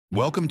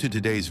Welcome to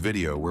today's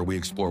video where we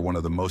explore one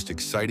of the most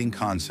exciting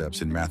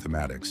concepts in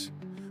mathematics,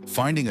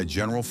 finding a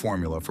general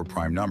formula for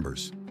prime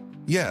numbers.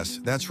 Yes,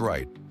 that's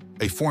right,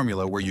 a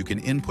formula where you can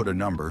input a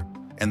number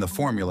and the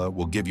formula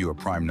will give you a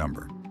prime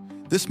number.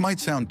 This might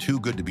sound too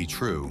good to be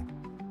true,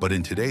 but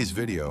in today's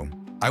video,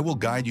 I will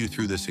guide you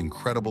through this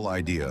incredible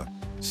idea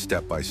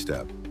step by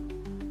step.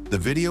 The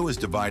video is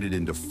divided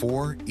into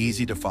 4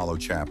 easy-to-follow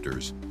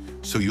chapters,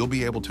 so you'll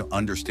be able to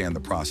understand the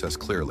process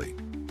clearly.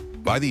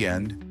 By the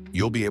end,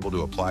 you'll be able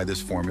to apply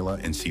this formula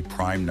and see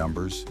prime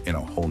numbers in a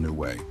whole new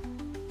way.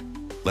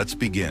 Let's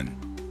begin.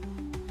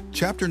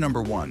 Chapter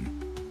number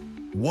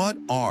 1. What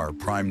are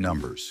prime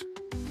numbers?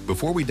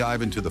 Before we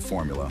dive into the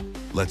formula,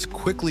 let's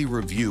quickly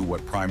review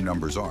what prime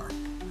numbers are.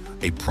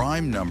 A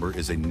prime number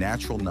is a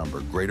natural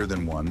number greater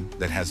than 1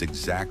 that has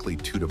exactly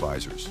 2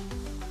 divisors,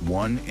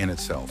 1 in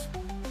itself.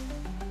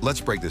 Let's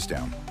break this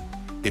down.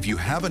 If you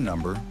have a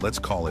number, let's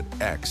call it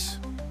x,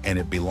 and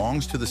it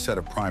belongs to the set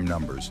of prime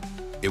numbers,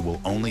 it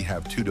will only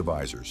have 2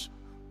 divisors,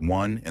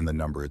 1 and the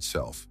number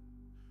itself.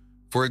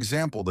 For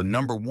example, the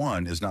number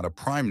 1 is not a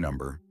prime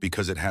number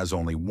because it has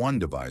only 1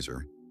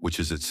 divisor, which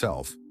is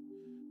itself.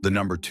 The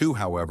number 2,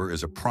 however,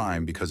 is a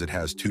prime because it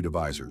has 2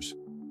 divisors,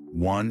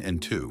 1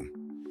 and 2.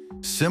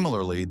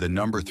 Similarly, the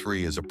number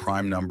 3 is a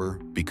prime number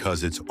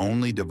because its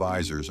only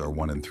divisors are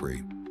 1 and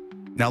 3.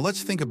 Now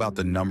let's think about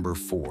the number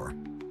 4.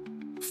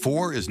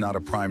 4 is not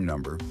a prime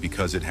number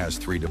because it has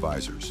 3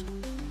 divisors,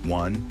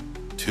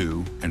 1,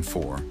 2, and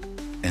 4.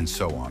 And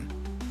so on.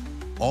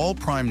 All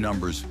prime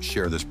numbers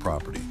share this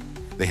property.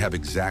 They have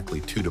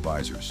exactly 2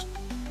 divisors.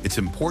 It's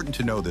important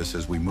to know this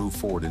as we move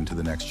forward into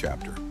the next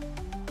chapter.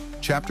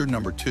 Chapter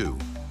number 2,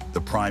 the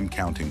prime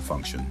counting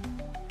function.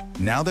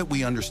 Now that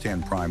we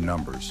understand prime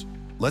numbers,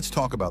 let's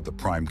talk about the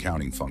prime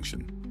counting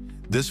function.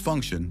 This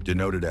function,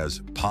 denoted as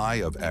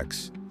pi of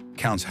x,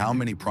 counts how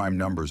many prime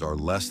numbers are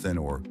less than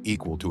or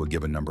equal to a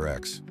given number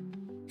x.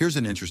 Here's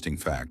an interesting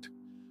fact.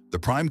 The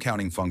prime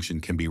counting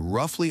function can be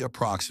roughly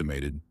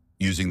approximated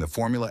using the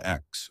formula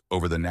x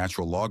over the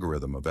natural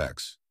logarithm of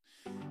x.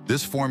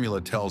 This formula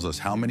tells us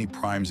how many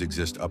primes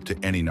exist up to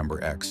any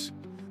number x,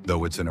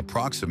 though it's an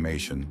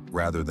approximation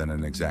rather than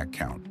an exact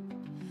count.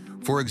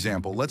 For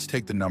example, let's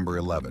take the number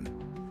 11.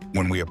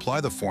 When we apply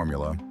the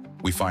formula,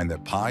 we find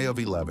that pi of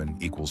 11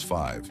 equals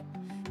 5,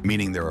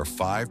 meaning there are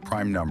 5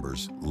 prime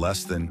numbers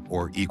less than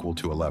or equal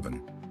to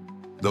 11.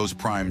 Those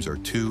primes are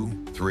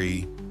 2,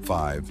 3,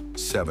 5,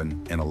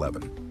 7, and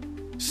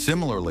 11.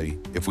 Similarly,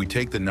 if we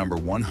take the number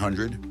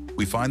 100,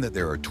 we find that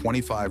there are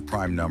 25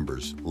 prime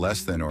numbers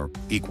less than or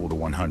equal to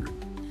 100.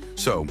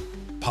 So,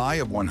 pi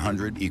of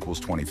 100 equals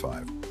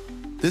 25.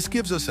 This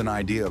gives us an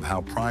idea of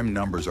how prime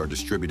numbers are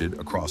distributed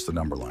across the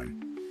number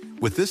line.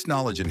 With this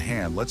knowledge in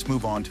hand, let's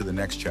move on to the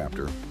next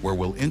chapter, where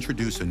we'll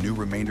introduce a new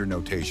remainder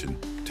notation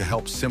to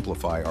help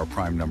simplify our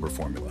prime number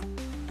formula.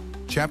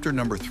 Chapter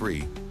number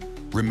 3,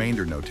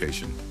 remainder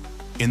notation.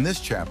 In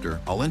this chapter,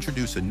 I'll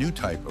introduce a new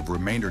type of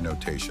remainder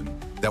notation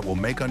that will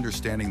make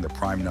understanding the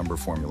prime number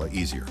formula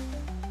easier.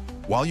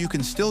 While you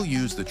can still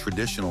use the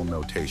traditional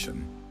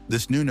notation,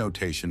 this new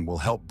notation will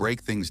help break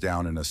things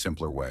down in a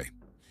simpler way.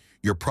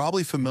 You're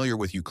probably familiar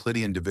with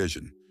Euclidean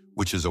division,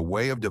 which is a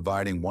way of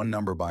dividing one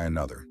number by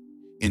another.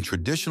 In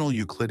traditional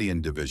Euclidean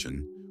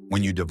division,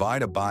 when you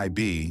divide a by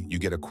b, you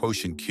get a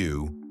quotient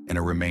q and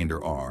a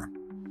remainder r.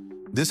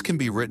 This can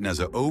be written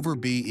as a over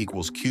b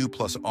equals q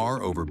plus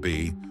r over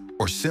b,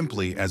 or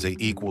simply as a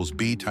equals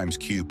b times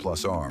q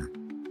plus r.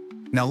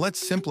 Now let's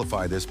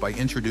simplify this by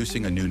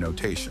introducing a new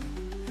notation.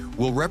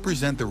 We'll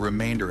represent the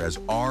remainder as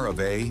r of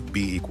a,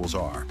 b equals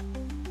r.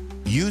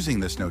 Using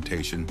this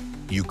notation,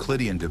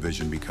 Euclidean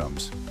division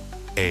becomes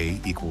a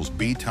equals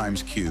b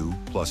times q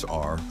plus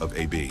r of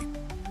ab.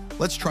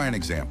 Let's try an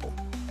example.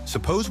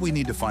 Suppose we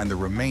need to find the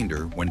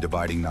remainder when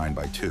dividing 9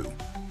 by 2.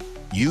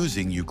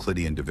 Using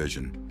Euclidean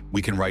division,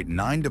 we can write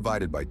 9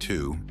 divided by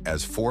 2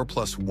 as 4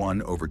 plus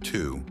 1 over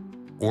 2,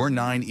 or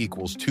 9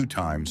 equals 2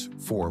 times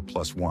 4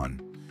 plus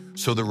 1.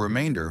 So the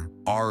remainder,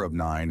 r of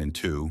 9 and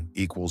 2,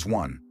 equals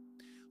 1.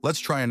 Let's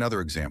try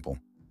another example,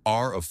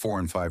 r of 4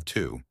 and 5,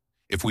 2.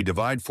 If we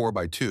divide 4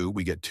 by 2,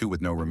 we get 2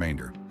 with no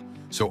remainder.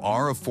 So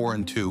r of 4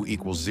 and 2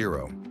 equals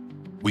 0.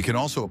 We can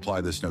also apply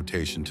this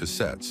notation to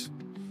sets.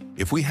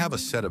 If we have a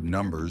set of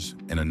numbers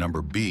and a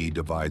number b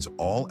divides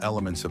all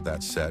elements of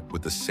that set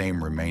with the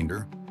same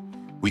remainder,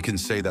 we can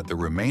say that the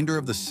remainder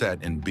of the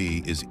set in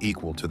b is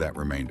equal to that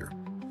remainder.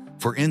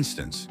 For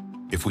instance,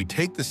 if we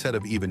take the set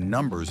of even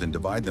numbers and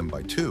divide them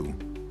by 2,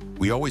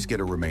 we always get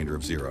a remainder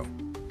of 0.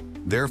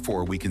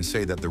 Therefore, we can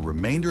say that the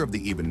remainder of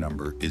the even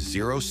number is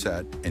 0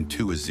 set and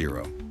 2 is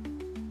 0.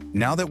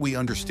 Now that we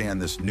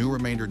understand this new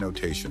remainder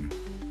notation,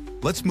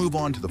 let's move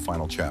on to the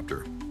final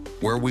chapter,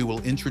 where we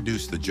will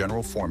introduce the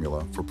general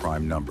formula for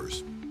prime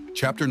numbers.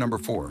 Chapter number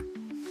 4,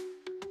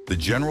 the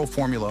general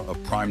formula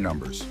of prime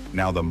numbers.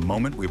 Now the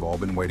moment we've all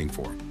been waiting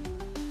for.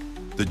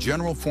 The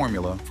general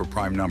formula for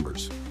prime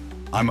numbers.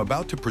 I'm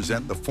about to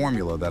present the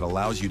formula that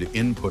allows you to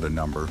input a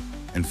number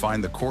and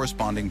find the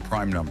corresponding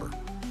prime number.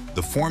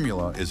 The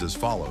formula is as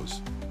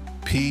follows.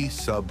 P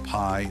sub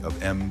pi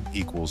of m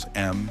equals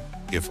m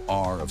if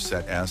R of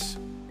set S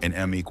and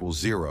M equals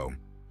 0,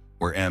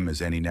 where M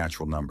is any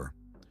natural number.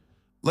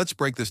 Let's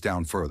break this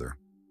down further.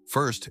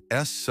 First,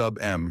 S sub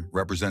M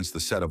represents the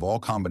set of all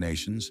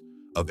combinations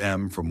of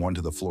M from 1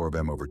 to the floor of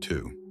M over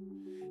 2.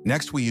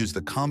 Next, we use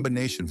the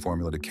combination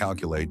formula to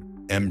calculate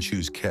M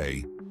choose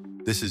K.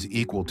 This is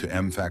equal to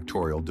M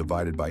factorial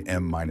divided by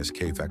M minus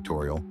K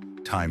factorial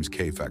times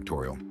K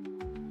factorial.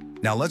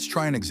 Now let's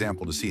try an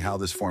example to see how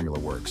this formula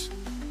works.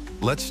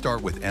 Let's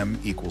start with M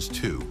equals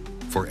 2.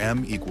 For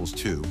M equals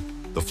 2,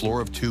 the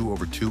floor of 2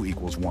 over 2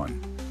 equals 1.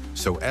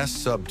 So S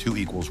sub 2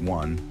 equals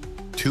 1.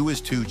 2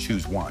 is 2,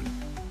 choose 1,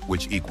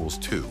 which equals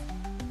 2.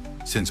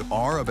 Since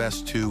R of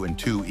S2 and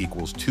 2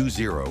 equals 2,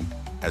 0,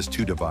 as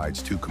 2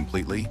 divides 2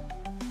 completely,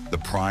 the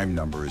prime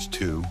number is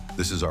 2.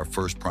 This is our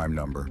first prime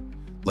number.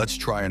 Let's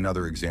try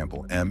another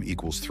example. M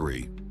equals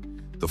 3.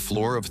 The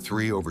floor of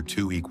 3 over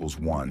 2 equals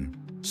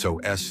 1. So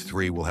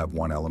S3 will have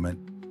one element.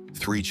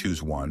 3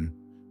 choose 1,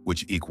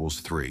 which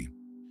equals 3.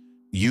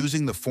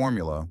 Using the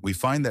formula, we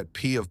find that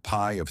P of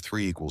pi of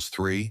 3 equals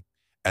 3,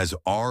 as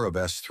R of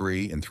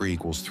S3 and 3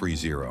 equals 3,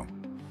 0.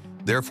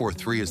 Therefore,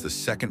 3 is the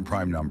second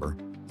prime number.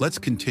 Let's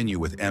continue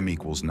with M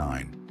equals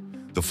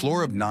 9. The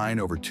floor of 9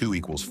 over 2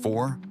 equals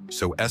 4,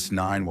 so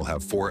S9 will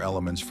have 4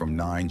 elements from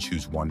 9,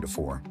 choose 1 to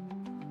 4.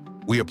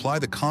 We apply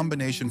the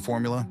combination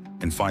formula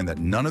and find that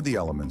none of the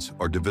elements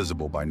are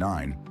divisible by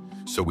 9,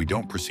 so we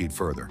don't proceed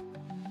further.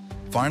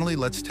 Finally,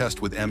 let's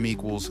test with M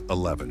equals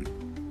 11.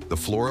 The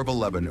floor of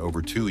 11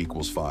 over 2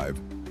 equals 5,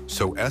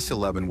 so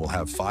S11 will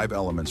have 5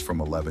 elements from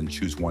 11,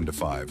 choose 1 to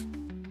 5.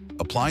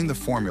 Applying the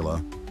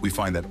formula, we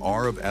find that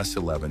R of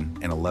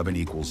S11 and 11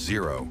 equals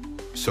 0,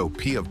 so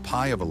P of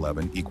pi of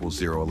 11 equals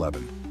 0,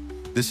 11.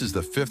 This is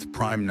the fifth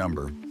prime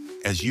number.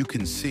 As you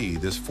can see,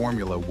 this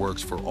formula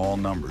works for all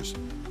numbers,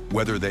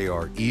 whether they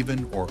are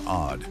even or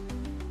odd.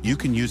 You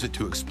can use it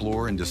to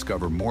explore and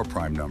discover more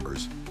prime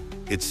numbers.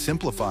 It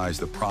simplifies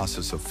the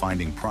process of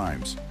finding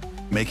primes,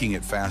 making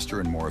it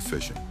faster and more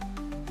efficient.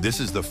 This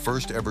is the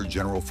first ever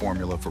general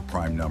formula for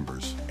prime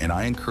numbers, and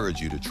I encourage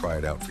you to try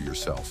it out for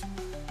yourself.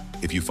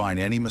 If you find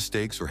any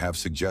mistakes or have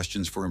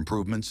suggestions for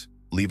improvements,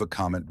 leave a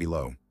comment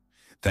below.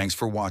 Thanks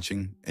for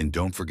watching, and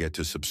don't forget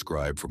to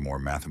subscribe for more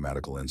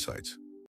mathematical insights.